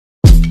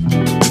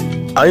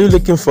Are you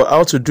looking for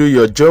how to do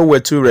your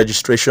Joywear 2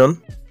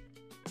 registration?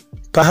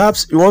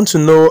 Perhaps you want to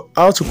know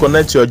how to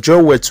connect your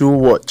Joywear 2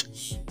 watch.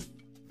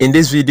 In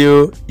this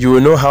video, you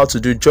will know how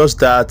to do just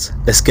that.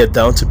 Let's get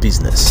down to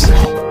business.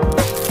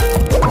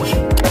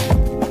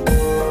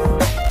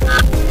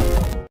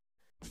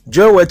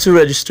 Joywear 2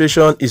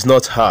 registration is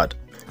not hard.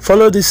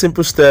 Follow these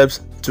simple steps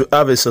to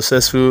have a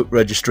successful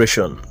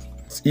registration.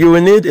 You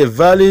will need a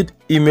valid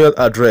email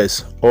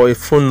address or a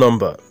phone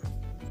number.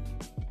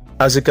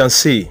 As you can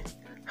see,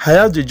 I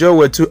have the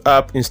Joywear 2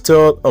 app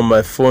installed on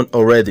my phone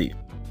already.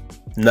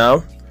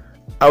 Now,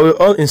 I will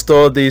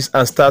uninstall this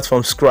and start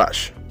from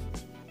scratch.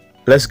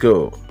 Let's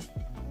go.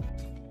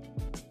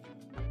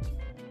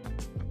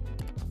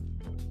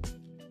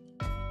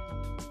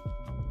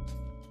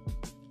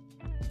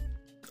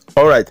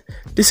 Alright,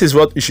 this is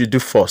what you should do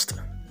first.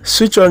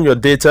 Switch on your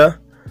data,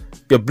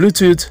 your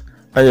Bluetooth,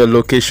 and your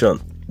location.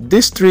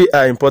 These three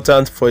are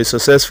important for a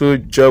successful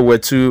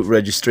Joywear 2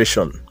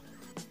 registration.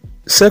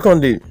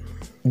 Secondly,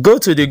 go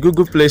to the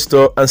Google Play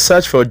Store and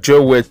search for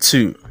Joywear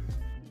 2.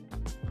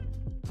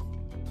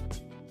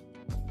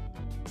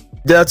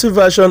 There are two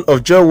versions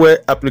of Joywear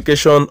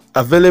application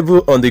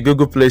available on the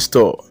Google Play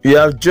Store. You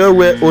have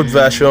Joywear old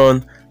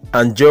version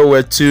and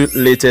Joywear 2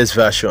 latest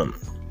version.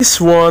 This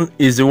one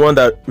is the one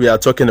that we are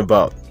talking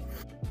about.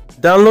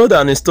 Download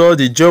and install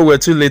the Joywear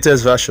 2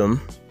 latest version.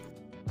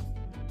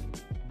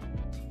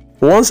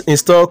 Once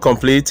install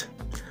complete,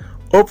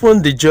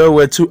 open the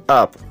Joywear 2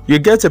 app. You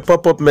get a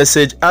pop-up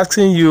message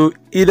asking you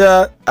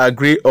either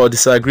agree or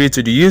disagree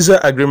to the user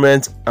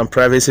agreement and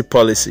privacy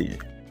policy.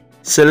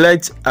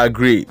 Select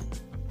agree.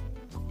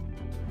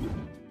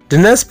 The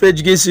next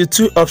page gives you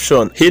two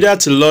options, either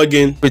to log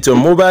in with your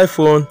mobile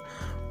phone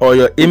or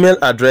your email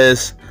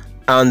address,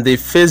 and the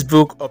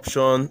Facebook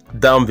option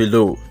down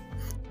below.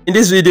 In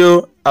this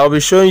video, I'll be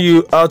showing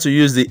you how to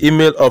use the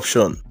email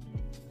option.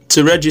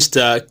 To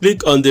register,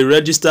 click on the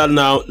register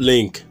now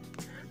link.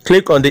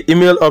 Click on the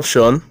email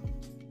option.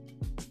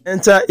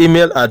 Enter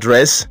email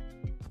address.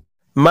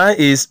 Mine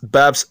is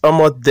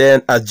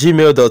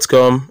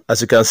babsomotden@gmail.com,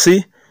 as you can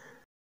see.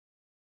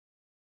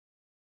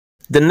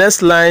 The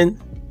next line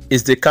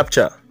is the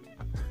captcha.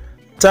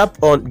 Tap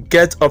on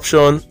get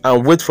option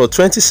and wait for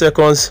 20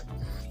 seconds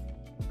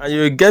and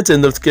you will get a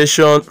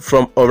notification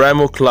from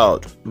Oraimo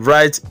Cloud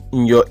right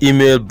in your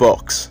email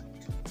box.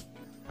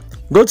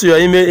 Go to your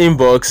email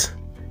inbox.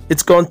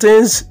 It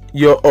contains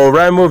your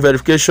Oraimo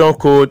verification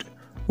code,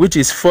 which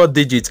is 4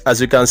 digits,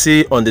 as you can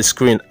see on the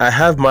screen. I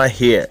have mine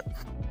here.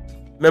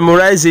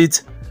 Memorize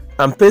it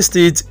and paste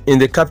it in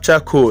the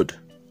captcha code.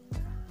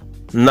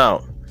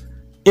 Now,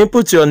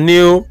 input your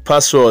new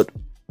password.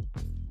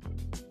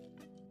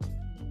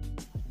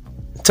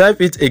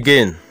 Type it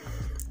again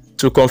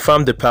to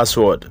confirm the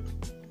password.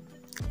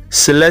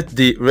 Select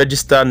the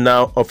register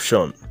now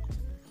option.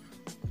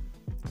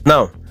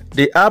 Now,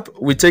 the app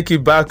will take you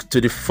back to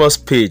the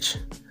first page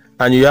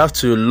and you have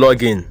to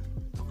log in.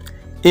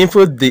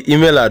 Input the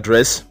email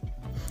address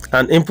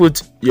and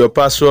input your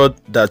password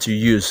that you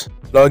use.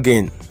 Log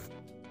in.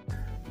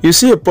 You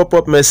see a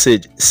pop-up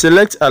message.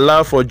 Select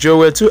allow for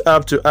Joywear 2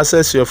 app to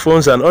access your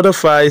phones and other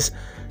files.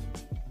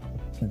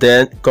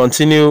 Then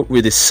continue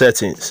with the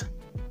settings.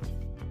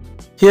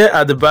 Here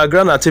at the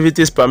background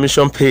activities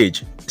permission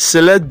page,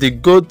 select the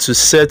go to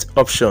set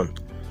option.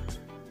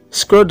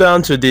 Scroll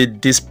down to the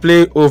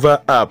display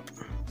over app.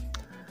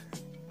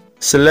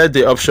 Select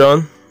the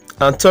option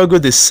and toggle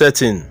the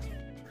setting.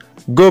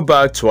 Go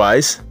back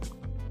twice.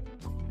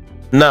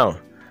 Now,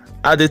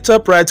 at the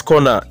top right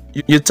corner,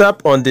 you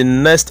tap on the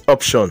next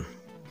option.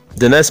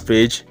 The next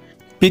page,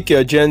 pick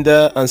your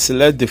gender and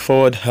select the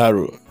forward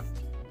arrow.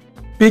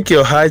 Pick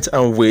your height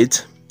and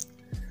weight.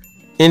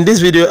 In this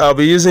video, I'll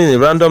be using a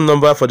random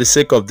number for the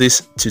sake of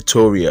this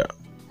tutorial.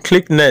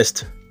 Click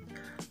next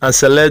and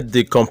select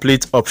the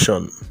complete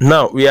option.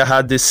 Now we are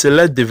at the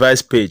select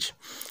device page.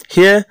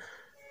 Here,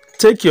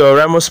 take your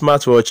Oraimo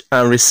smartwatch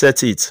and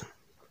reset it.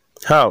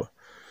 How?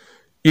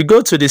 You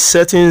go to the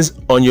settings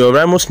on your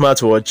Oraimo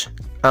smartwatch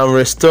and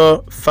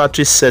restore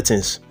factory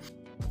settings.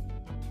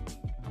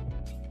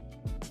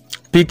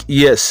 Pick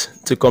yes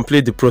to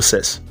complete the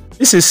process.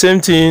 This is the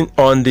same thing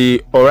on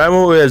the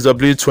Oraimo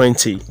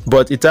OSW20,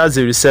 but it has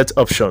the reset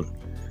option.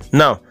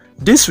 Now,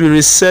 this will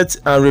reset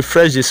and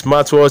refresh the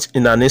smartwatch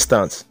in an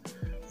instant.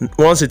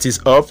 Once it is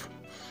up,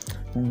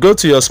 go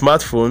to your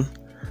smartphone,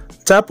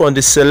 tap on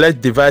the select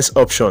device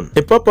option.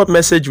 A pop-up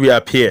message will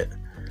appear.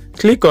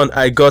 Click on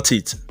I got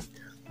it.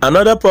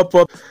 Another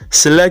pop-up,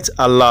 select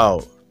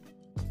allow.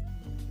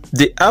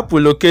 The app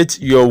will locate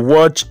your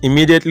watch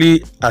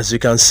immediately, as you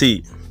can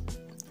see.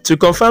 To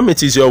confirm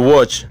it is your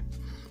watch,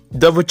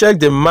 double check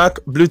the MAC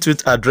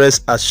Bluetooth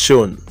address as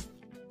shown.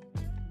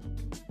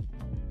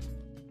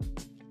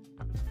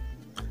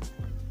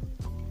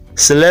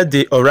 Select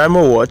the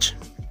Oraimo watch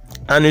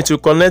and it will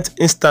connect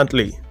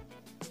instantly.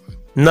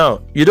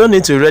 Now, you don't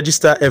need to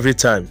register every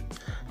time.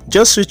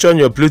 Just switch on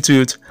your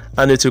Bluetooth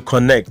and it will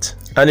connect.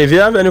 And if you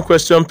have any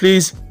question,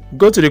 please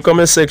go to the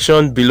comment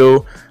section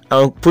below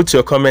and put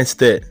your comments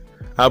there.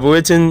 I'll be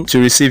waiting to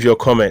receive your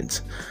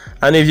comments.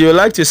 And if you would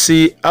like to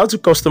see how to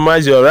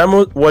customize your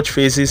Oraimo watch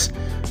faces,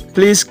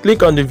 please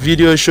click on the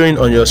video showing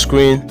on your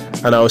screen,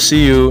 and I'll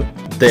see you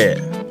there.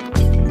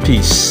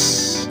 Peace.